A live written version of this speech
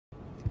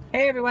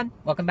Hey everyone,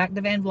 welcome back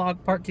to Van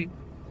Vlog Part 2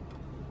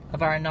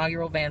 of our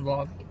inaugural van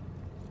vlog.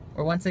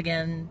 We're once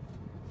again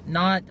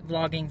not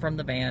vlogging from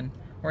the van.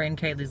 We're in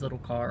Kaylee's little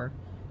car.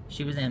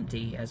 She was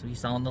empty, as we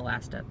saw in the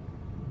last step.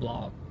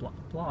 Vlog. Oh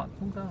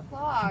god.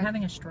 Vlog. I'm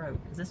having a stroke.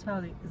 How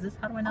do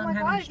I know I'm having a stroke? Oh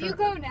my god, if you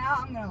go now,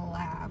 I'm gonna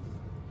laugh.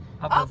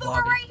 I'll but vlog we're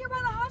it. right here by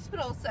the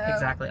hospital, so...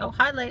 Exactly. Oh,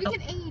 hi, lady. We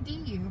can AED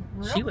you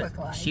real quick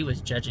like. She was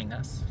judging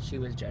us. She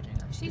was judging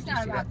us. She's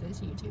not about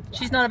this YouTube life.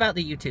 She's not about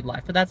the YouTube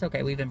life, but that's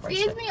okay. We've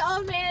embraced it. Excuse me,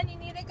 old man, you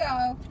need to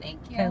go. Thank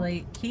you.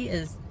 Kaylee, he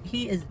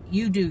is,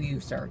 you do you,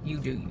 sir. You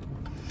do you.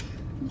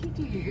 You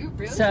do you?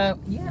 Really? So,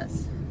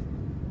 yes.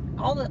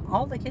 All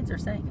the kids are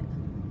saying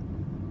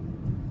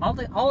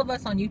it. All of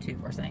us on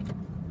YouTube are saying it.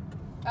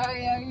 Oh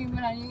yeah, you've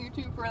been on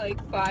YouTube for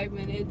like 5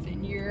 minutes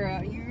and you're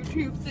a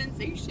YouTube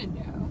sensation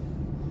now.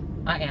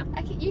 I am.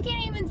 You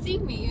can't even see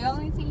me, you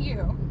only see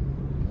you.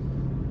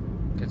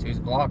 Because whose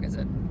vlog is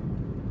it?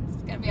 It's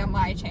gonna be on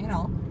my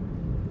channel.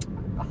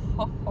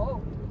 Oh.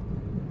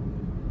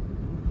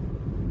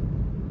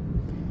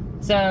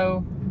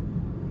 So,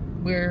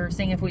 we're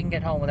seeing if we can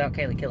get home without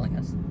Kaylee killing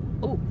us.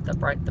 Oh, the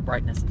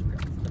brightness is real.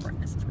 The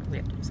brightness is real. We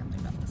have to do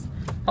something about this.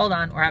 Hold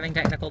on, we're having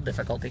technical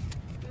difficulty.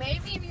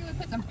 Maybe if you would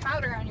put some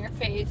powder on your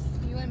face,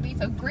 you wouldn't be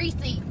so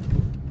greasy.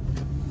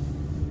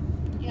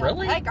 You know,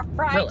 Really? like a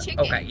fried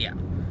chicken. Okay, yeah.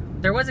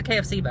 There was a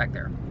KFC back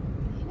there.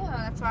 I know,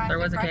 that's why There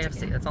was a fried KFC,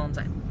 chicken. that's all I'm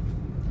saying.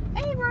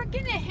 Hey, we're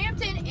getting a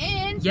Hampton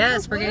Inn.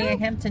 Yes, we're getting a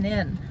Hampton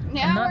Inn.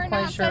 Now we're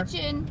not such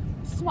a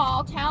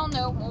small town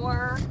no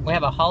more. We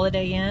have a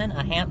Holiday Inn,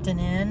 a Hampton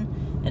Inn,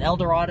 an El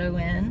Dorado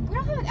Inn. We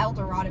don't have an El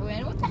Dorado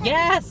Inn. What the heck?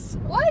 Yes!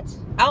 What?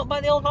 Out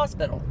by the old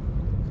hospital.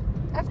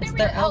 That's gonna It's be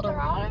their an El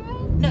Dorado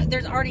Inn? No,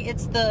 there's already,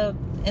 it's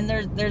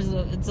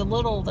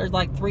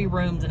like 3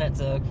 rooms and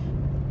it's a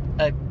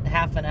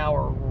half an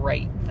hour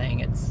rate thing.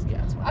 It's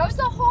Oh, it's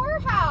a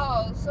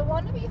whorehouse. A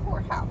wannabe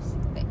whorehouse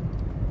thing.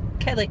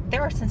 Kaylee,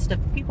 there are sensitive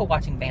people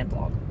watching van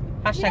vlog. You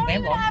Hashtag don't van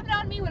even vlog. have it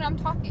on me when I'm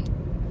talking.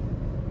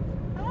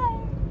 Hi.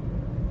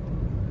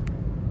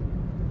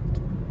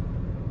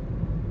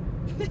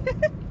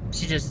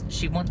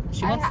 she wants the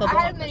vlog.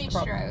 I had a That's mini the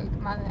problem.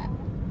 stroke. My bad.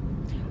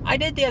 I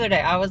did the other day.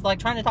 I was like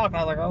trying to talk and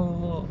I was like,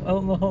 oh, I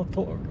don't know how to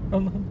talk. I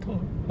don't know how to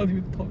talk. How do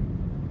you talk?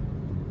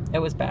 It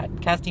was bad.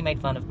 Casty made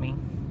fun of me.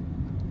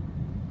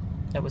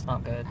 It was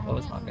not good. It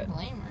was not good. I don't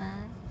blame her.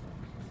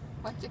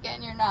 Once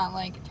again, you're not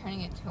like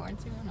turning it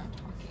towards me when I'm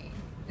talking.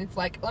 It's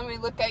like, let me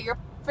look at your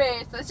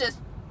face. Let's just.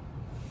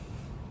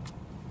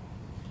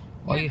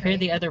 Well, you hear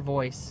the other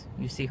voice.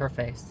 You see her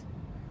face.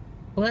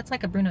 Well, that's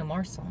like a Bruno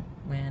Mars song.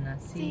 When I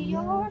see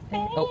your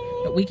face.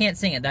 Oh, but we can't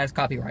sing it. That is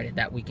copyrighted.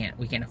 That we can't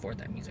afford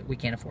that music. We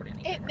can't afford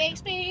anything. It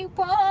makes me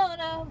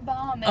wanna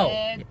vomit. Oh,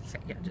 yeah.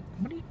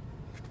 What do you?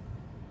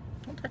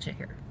 Don't touch it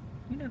here.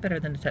 You know better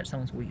than to touch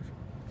someone's weave.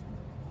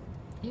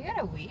 You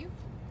gotta weave?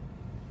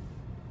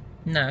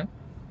 No.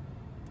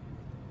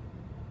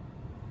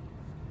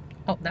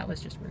 Oh, that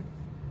was just rude.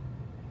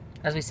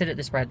 As we sit at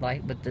this red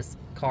light with this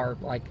car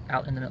like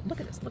out in the middle. Look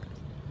at this. Look at this.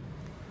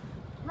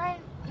 Right.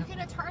 You're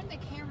gonna turn the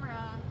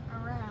camera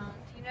around.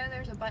 You know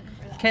there's a button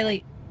for that.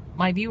 Kaylee,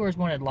 my viewers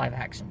wanted live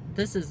action.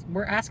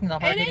 We're asking the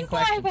hard-hitting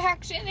questions. It is live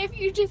action if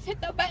you just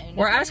hit the button.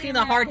 We're asking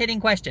the hard-hitting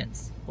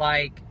questions.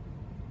 Like,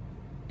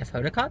 if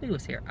Hoda Kotb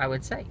was here, I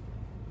would say,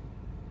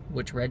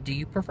 which red do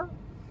you prefer?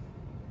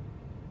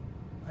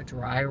 A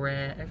dry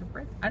red?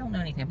 I don't know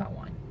anything about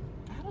wine.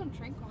 I don't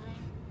drink wine.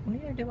 Well,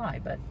 neither do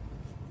I, but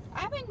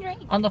I've been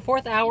drinking. on the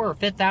 4th hour or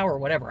 5th hour,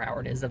 whatever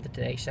hour it is of the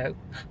Today Show,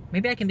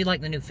 maybe I can be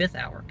like the new 5th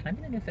hour. Can I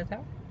be the new 5th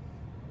hour?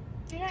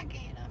 You're not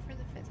gay enough for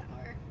the 5th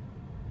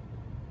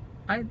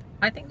hour.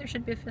 I think there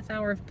should be a 5th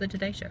hour of the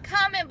Today Show.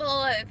 Comment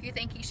below if you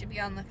think he should be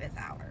on the 5th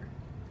hour.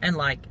 And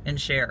like, and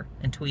share,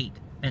 and tweet,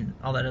 and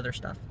all that other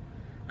stuff.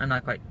 I'm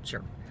not quite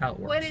sure how it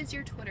works. What is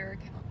your Twitter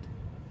account?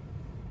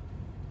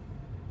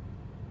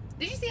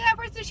 Did you see that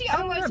person? She I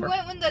don't almost remember.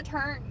 went when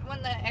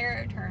the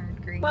arrow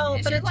turned green. Well,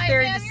 And but she's it's like,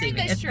 very "Ma'am, you're deceiving.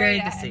 just It's very straight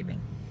ahead."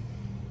 deceiving.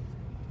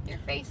 Your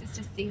face is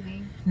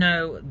deceiving.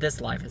 No,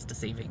 this life is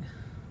deceiving.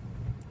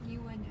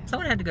 You would know.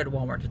 Someone had to go to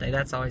Walmart today.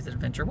 That's always an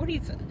adventure. What do you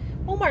think?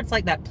 Walmart's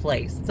like that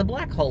place. It's a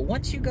black hole.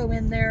 Once you go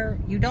in there,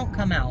 you don't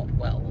come out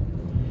well.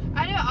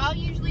 I know. I'll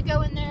usually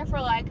go in there for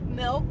like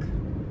milk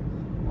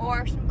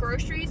or some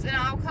groceries, and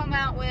I'll come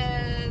out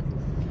with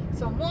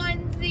some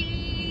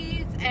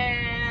onesies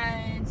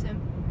and some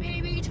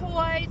baby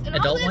toys and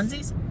Adult all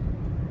this.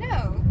 onesies?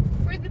 No,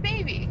 for the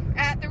baby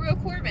at the real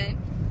Corbin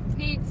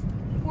needs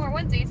more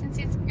onesies since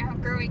he's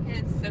outgrowing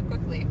his so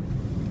quickly.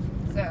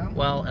 So.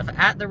 Well, if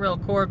at the real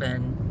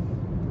Corbin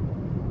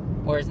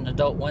wears an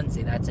adult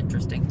onesie, that's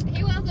interesting.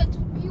 He wears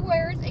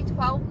a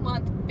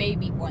 12-month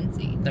baby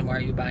onesie. Then why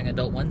are you buying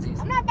adult onesies?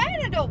 I'm not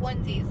buying adult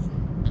onesies.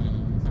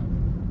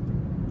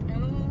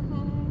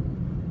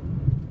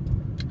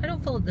 I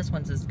don't feel that this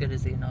one's as good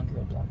as the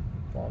inaugural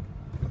vlog.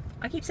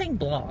 I keep saying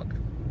blog.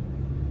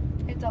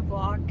 It's a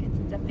vlog because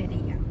it's a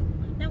video.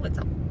 No, it's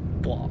a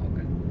vlog.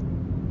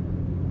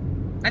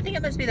 I think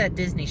it must be that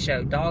Disney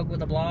show, Dog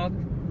with a Blog.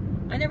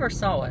 I never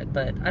saw it,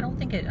 but I don't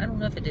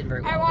know if it did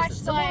very well. I Is it watched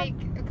similar? like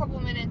a couple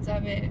minutes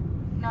of it.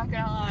 not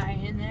gonna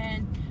lie. And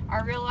then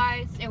I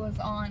realized it was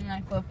on and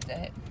I flipped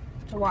it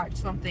to watch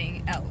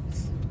something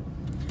else.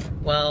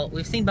 Well,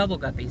 we've seen Bubble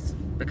Guppies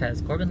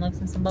because Corbin loves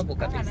him some Bubble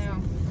I Guppies.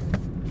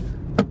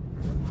 know.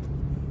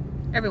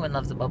 Everyone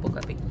loves a Bubble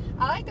Guppy.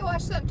 I like to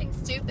watch something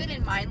stupid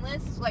and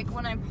mindless, like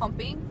when I'm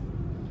pumping,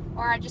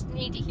 or I just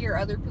need to hear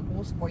other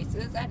people's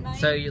voices at night.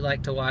 So you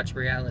like to watch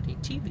reality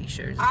TV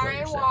shows? is what I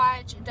you're saying.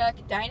 watch Duck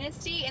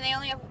Dynasty, and they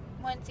only have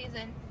one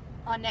season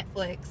on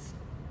Netflix,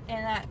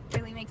 and that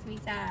really makes me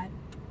sad.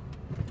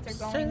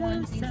 There's only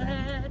one season.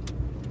 Sad.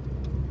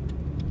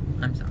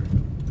 I'm sorry.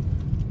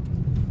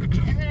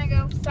 And then I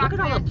go Look at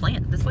all the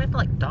plants. This way I have to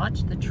like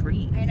dodge the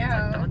trees. I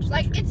know.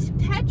 It's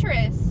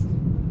Tetris.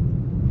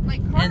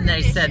 Like car And they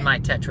edition. said my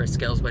Tetris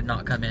skills would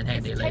not come in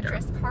handy It's later.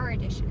 Tetris car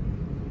edition.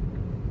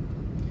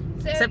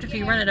 So, Except if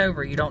you run it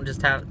over, you don't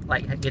just have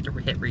get to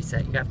hit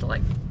reset. You have to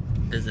like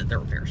visit the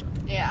repair shop.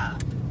 Yeah.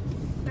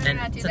 Better And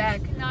not do so-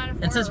 that. Could not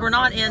afford And since a we're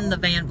not repair in the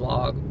van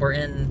vlog, we're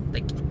in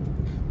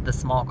the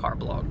small car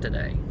vlog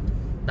today.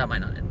 That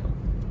might not end well.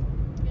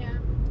 Yeah.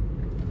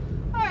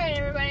 Alright,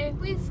 everybody.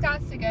 We've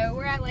got to go.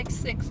 We're at like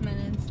 6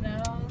 minutes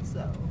now,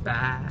 so.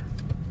 Bye.